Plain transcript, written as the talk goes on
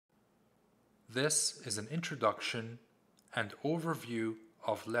This is an introduction and overview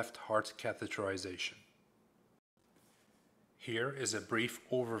of left heart catheterization. Here is a brief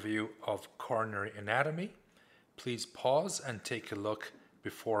overview of coronary anatomy. Please pause and take a look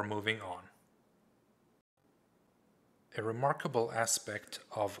before moving on. A remarkable aspect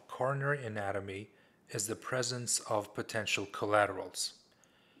of coronary anatomy is the presence of potential collaterals.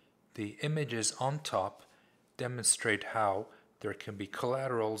 The images on top demonstrate how there can be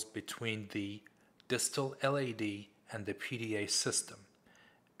collaterals between the distal LAD and the PDA system,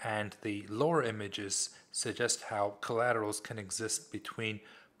 and the lower images suggest how collaterals can exist between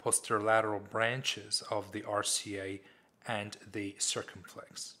posterolateral branches of the RCA and the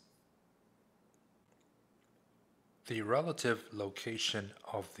circumflex. The relative location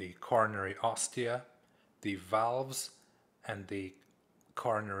of the coronary ostia, the valves, and the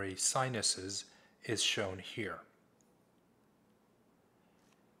coronary sinuses is shown here.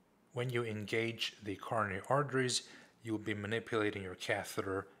 When you engage the coronary arteries, you will be manipulating your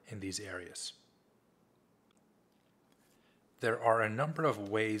catheter in these areas. There are a number of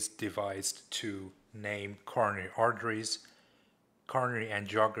ways devised to name coronary arteries. Coronary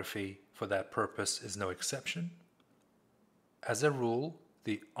angiography for that purpose is no exception. As a rule,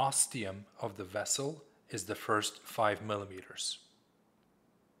 the ostium of the vessel is the first 5 millimeters.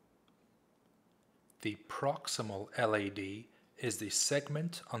 The proximal LAD is the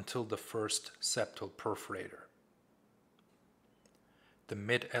segment until the first septal perforator. The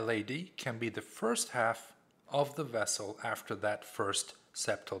mid-LAD can be the first half of the vessel after that first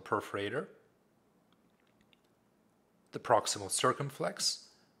septal perforator. The proximal circumflex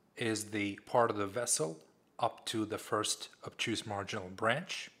is the part of the vessel up to the first obtuse marginal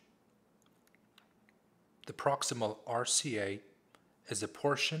branch. The proximal RCA is a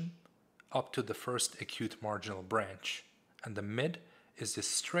portion up to the first acute marginal branch, and the mid is the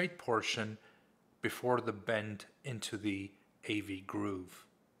straight portion before the bend into the AV groove.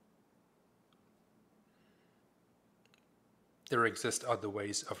 There exist other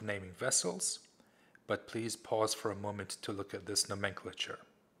ways of naming vessels, but please pause for a moment to look at this nomenclature.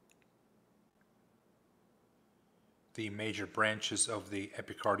 The major branches of the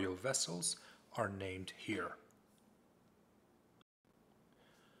epicardial vessels are named here.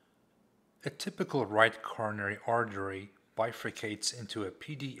 A typical right coronary artery bifurcates into a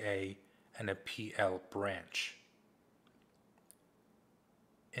PDA and a PL branch.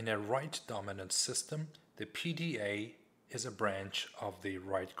 In a right dominant system, the PDA is a branch of the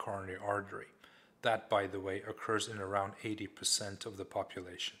right coronary artery. That, by the way, occurs in around 80% of the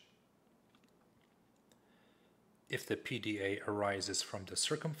population. If the PDA arises from the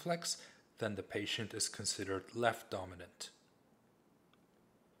circumflex, then the patient is considered left dominant.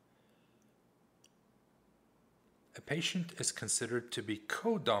 A patient is considered to be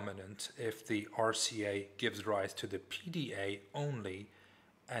co-dominant if the RCA gives rise to the PDA only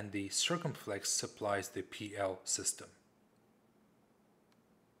and the circumflex supplies the PL system.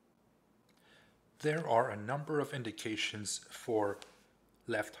 There are a number of indications for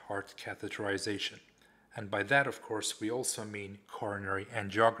left heart catheterization, and by that, of course, we also mean coronary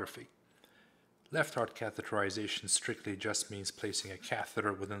angiography. Left heart catheterization strictly just means placing a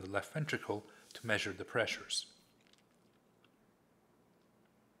catheter within the left ventricle to measure the pressures.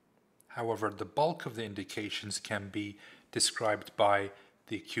 However, the bulk of the indications can be described by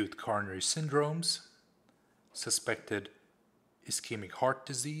the acute coronary syndromes, suspected ischemic heart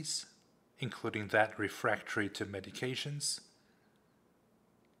disease, including that refractory to medications,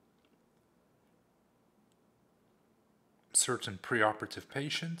 certain preoperative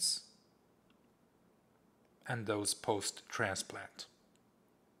patients, and those post-transplant.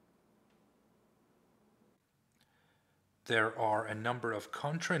 There are a number of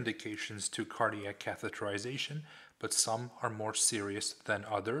contraindications to cardiac catheterization, but some are more serious than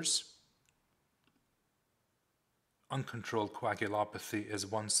others. Uncontrolled coagulopathy is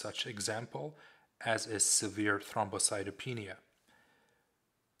one such example, as is severe thrombocytopenia.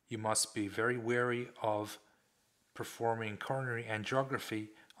 You must be very wary of performing coronary angiography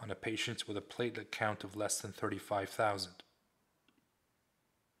on a patient with a platelet count of less than 35,000.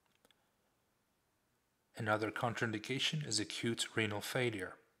 Another contraindication is acute renal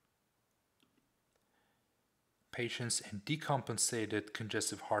failure. Patients in decompensated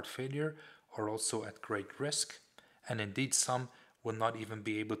congestive heart failure are also at great risk, and indeed some will not even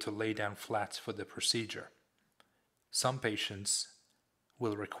be able to lay down flat for the procedure. Some patients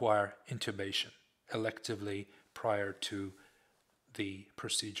will require intubation electively prior to the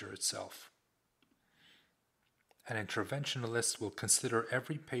procedure itself. An interventionalist will consider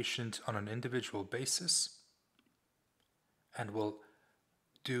every patient on an individual basis and will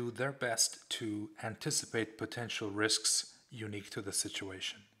do their best to anticipate potential risks unique to the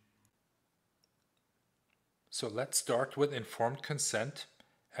situation. So let's start with informed consent.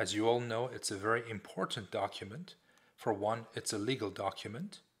 As you all know, it's a very important document. For one, it's a legal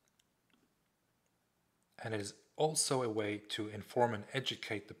document, and it is also a way to inform and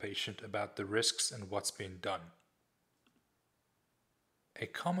educate the patient about the risks and what's being done. A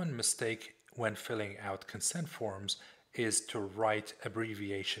common mistake when filling out consent forms is to write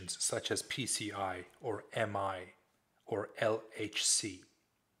abbreviations such as PCI or MI or LHC.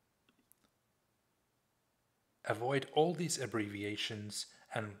 Avoid all these abbreviations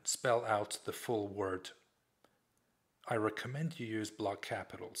and spell out the full word. I recommend you use block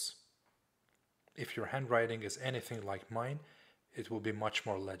capitals. If your handwriting is anything like mine, it will be much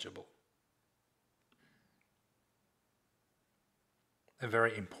more legible. A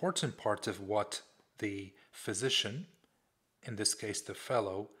very important part of what the physician, in this case the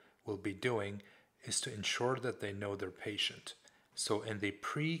fellow, will be doing is to ensure that they know their patient. So in the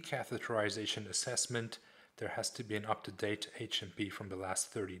pre-catheterization assessment, there has to be an up-to-date H&P from the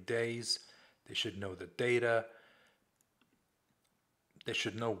last 30 days. They should know the data. They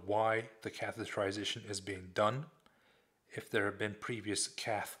should know why the catheterization is being done. If there have been previous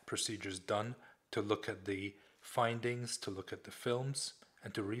cath procedures done, to look at the findings, to look at the films,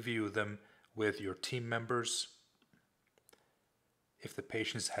 and to review them with your team members. If the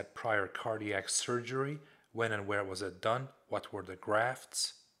patients had prior cardiac surgery, when and where was it done? What were the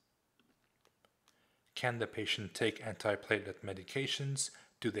grafts? Can the patient take antiplatelet medications?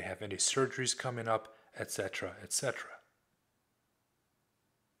 Do they have any surgeries coming up? Etc., etc.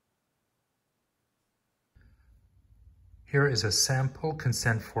 Here is a sample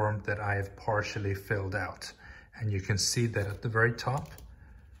consent form that I have partially filled out. And you can see that at the very top,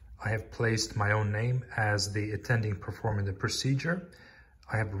 I have placed my own name as the attending performing the procedure.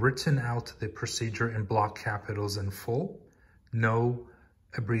 I have written out the procedure in block capitals in full, no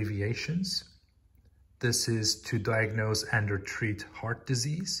abbreviations. This is to diagnose and/or treat heart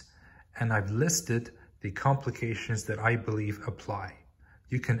disease, and I've listed the complications that I believe apply.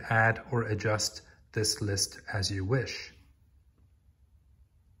 You can add or adjust this list as you wish.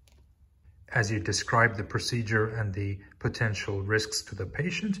 As you describe the procedure and the potential risks to the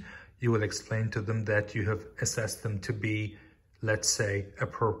patient, you will explain to them that you have assessed them to be, let's say,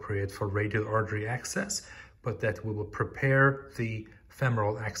 appropriate for radial artery access, but that we will prepare the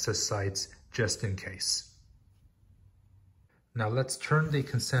femoral access sites just in case. Now let's turn the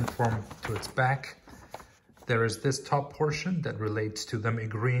consent form to its back. There is this top portion that relates to them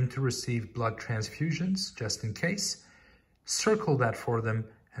agreeing to receive blood transfusions just in case. Circle that for them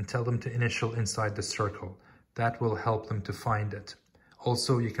and tell them to initial inside the circle. That will help them to find it.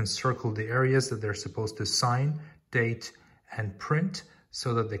 Also, you can circle the areas that they're supposed to sign, date, and print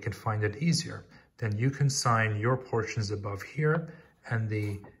so that they can find it easier. Then you can sign your portions above here, and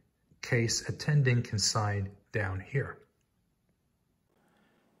the case attending can sign down here.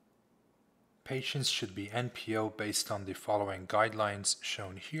 Patients should be NPO based on the following guidelines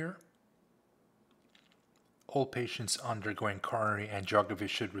shown here. All patients undergoing coronary angiography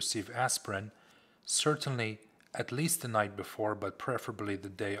should receive aspirin, certainly at least the night before, but preferably the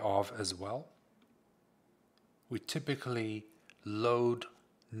day of as well. We typically load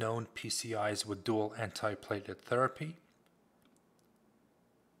known PCIs with dual antiplatelet therapy.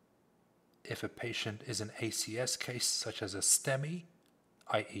 If a patient is an ACS case, such as a STEMI,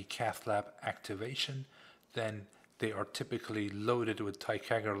 i.e. cath lab activation, then they are typically loaded with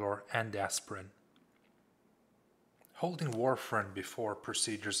ticagrelor and aspirin. Holding warfarin before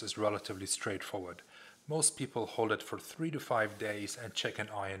procedures is relatively straightforward. Most people hold it for 3 to 5 days and check an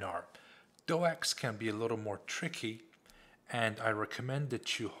INR. DOACs can be a little more tricky, and I recommend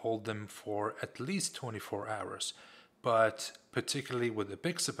that you hold them for at least 24 hours. But particularly with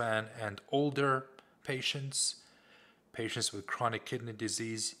apixaban and older patients with chronic kidney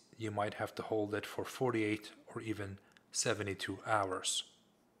disease, you might have to hold it for 48 or even 72 hours.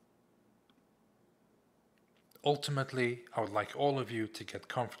 Ultimately, I would like all of you to get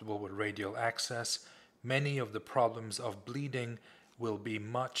comfortable with radial access. Many of the problems of bleeding will be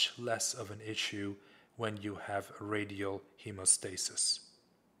much less of an issue when you have radial hemostasis.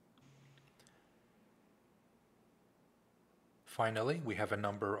 Finally, we have a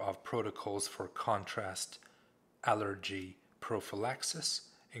number of protocols for contrast allergy prophylaxis,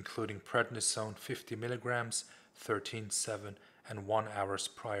 including prednisone 50 milligrams, 13, 7, and 1 hours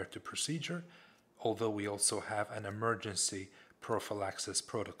prior to procedure, although we also have an emergency prophylaxis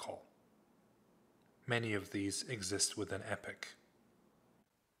protocol. Many of these exist within EPIC.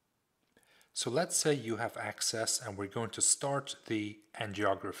 So let's say you have access and we're going to start the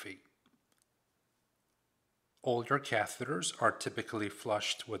angiography. All your catheters are typically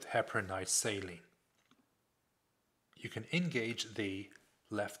flushed with heparinized saline. You can engage the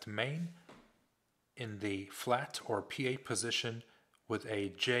left main in the flat or PA position with a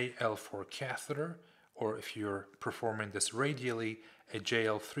JL4 catheter, or if you're performing this radially, a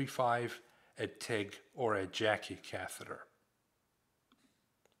JL35, a TIG, or a Jackie catheter.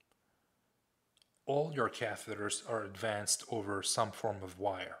 All your catheters are advanced over some form of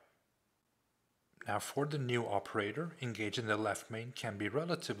wire. Now for the new operator, engaging the left main can be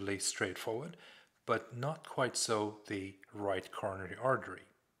relatively straightforward, but not quite so the right coronary artery.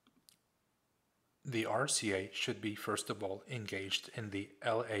 The RCA should be first of all engaged in the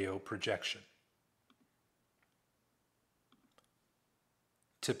LAO projection.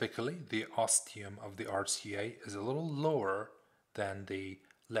 Typically, the ostium of the RCA is a little lower than the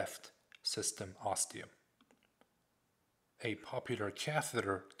left system ostium. A popular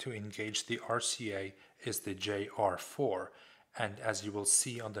catheter to engage the RCA is the JR4, and as you will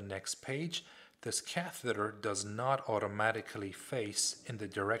see on the next page, this catheter does not automatically face in the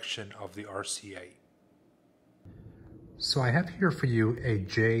direction of the RCA. So I have here for you a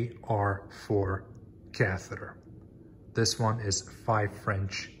JR4 catheter. This one is 5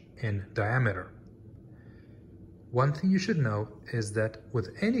 French in diameter. One thing you should know is that with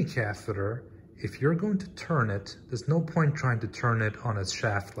any catheter, if you're going to turn it, there's no point trying to turn it on a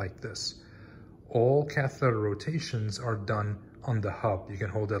shaft like this. All catheter rotations are done on the hub. You can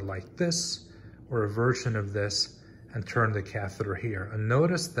hold it like this or a version of this and turn the catheter here. And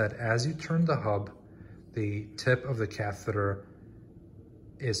notice that as you turn the hub, the tip of the catheter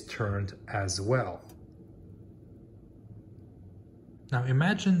is turned as well. Now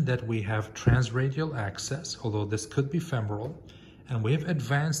imagine that we have transradial access, although this could be femoral, and we've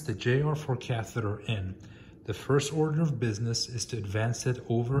advanced the JR4 catheter in. The first order of business is to advance it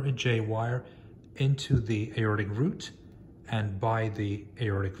over a J-wire into the aortic root and by the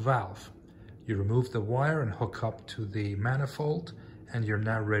aortic valve. You remove the wire and hook up to the manifold, and you're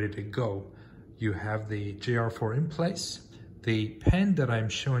now ready to go. You have the JR4 in place. The pen that I'm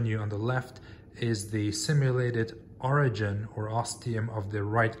showing you on the left is the simulated origin or ostium of the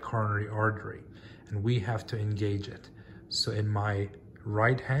right coronary artery, and we have to engage it. So in my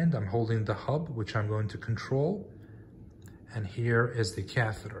right hand, I'm holding the hub, which I'm going to control, and here is the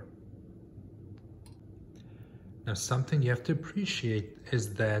catheter. Now something you have to appreciate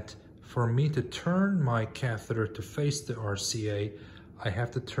is that for me to turn my catheter to face the RCA, I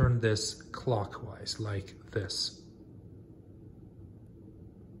have to turn this clockwise like this.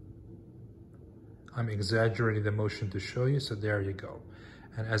 I'm exaggerating the motion to show you, so there you go.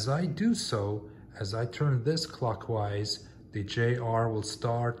 And as I do so, as I turn this clockwise, the JR will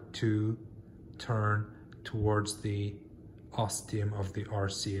start to turn towards the ostium of the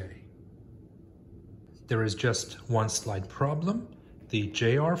RCA. There is just one slight problem. The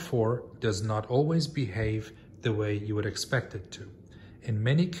JR4 does not always behave the way you would expect it to. In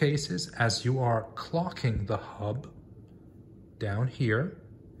many cases, as you are clocking the hub down here,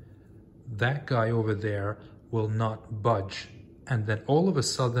 that guy over there will not budge, and then all of a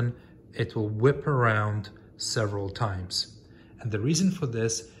sudden it will whip around several times. And the reason for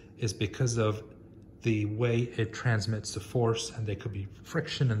this is because of the way it transmits the force, and there could be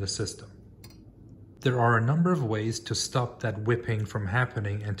friction in the system. There are a number of ways to stop that whipping from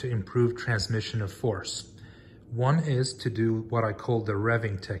happening and to improve transmission of force. One is to do what I call the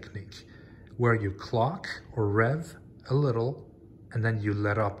revving technique, where you clock or rev a little and then you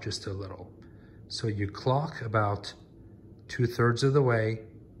let up just a little. So you clock about 2/3 of the way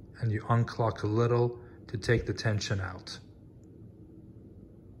and you unclock a little to take the tension out.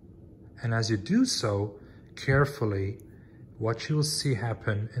 And as you do so, carefully, what you will see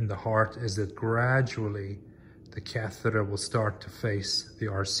happen in the heart is that gradually the catheter will start to face the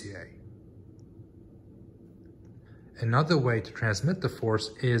RCA. Another way to transmit the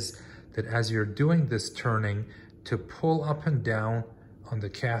force is that as you're doing this turning, to pull up and down on the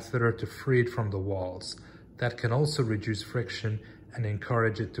catheter to free it from the walls. That can also reduce friction and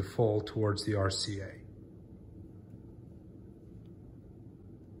encourage it to fall towards the RCA.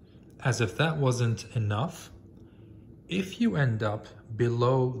 As if that wasn't enough, if you end up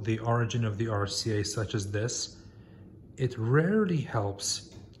below the origin of the RCA such as this, it rarely helps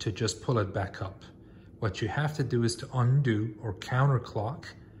to just pull it back up. What you have to do is to undo or counterclock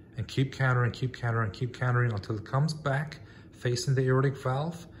and keep countering, keep countering, keep countering until it comes back facing the aortic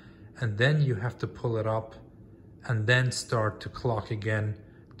valve, and then you have to pull it up and then start to clock again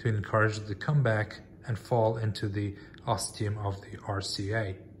to encourage it to come back and fall into the ostium of the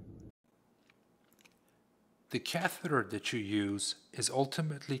RCA. The catheter that you use is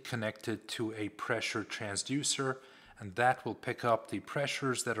ultimately connected to a pressure transducer, and that will pick up the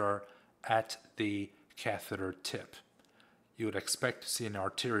pressures that are at the catheter tip. You would expect to see an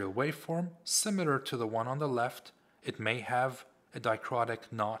arterial waveform similar to the one on the left. It may have a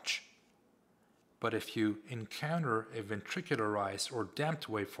dichrotic notch, but if you encounter a ventricularized or damped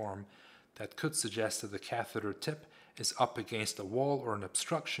waveform, that could suggest that the catheter tip is up against a wall or an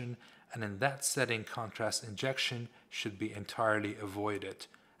obstruction, and in that setting, contrast injection should be entirely avoided,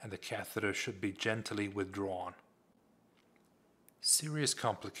 and the catheter should be gently withdrawn. Serious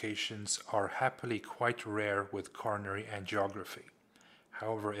complications are happily quite rare with coronary angiography.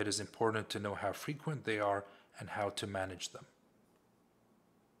 However, it is important to know how frequent they are and how to manage them.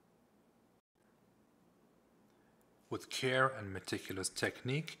 With care and meticulous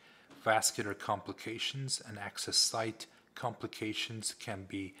technique, vascular complications and access site complications can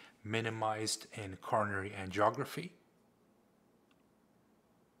be minimized in coronary angiography.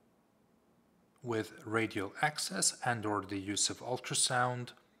 With radial access and/or the use of ultrasound,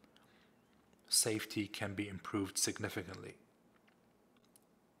 safety can be improved significantly.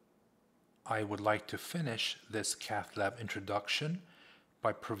 I would like to finish this cath lab introduction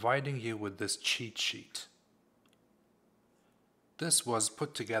by providing you with this cheat sheet. This was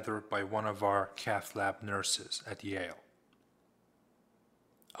put together by one of our cath lab nurses at Yale.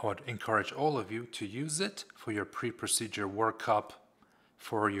 I would encourage all of you to use it for your pre-procedure workup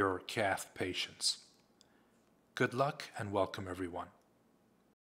for your cath patients. Good luck and welcome everyone.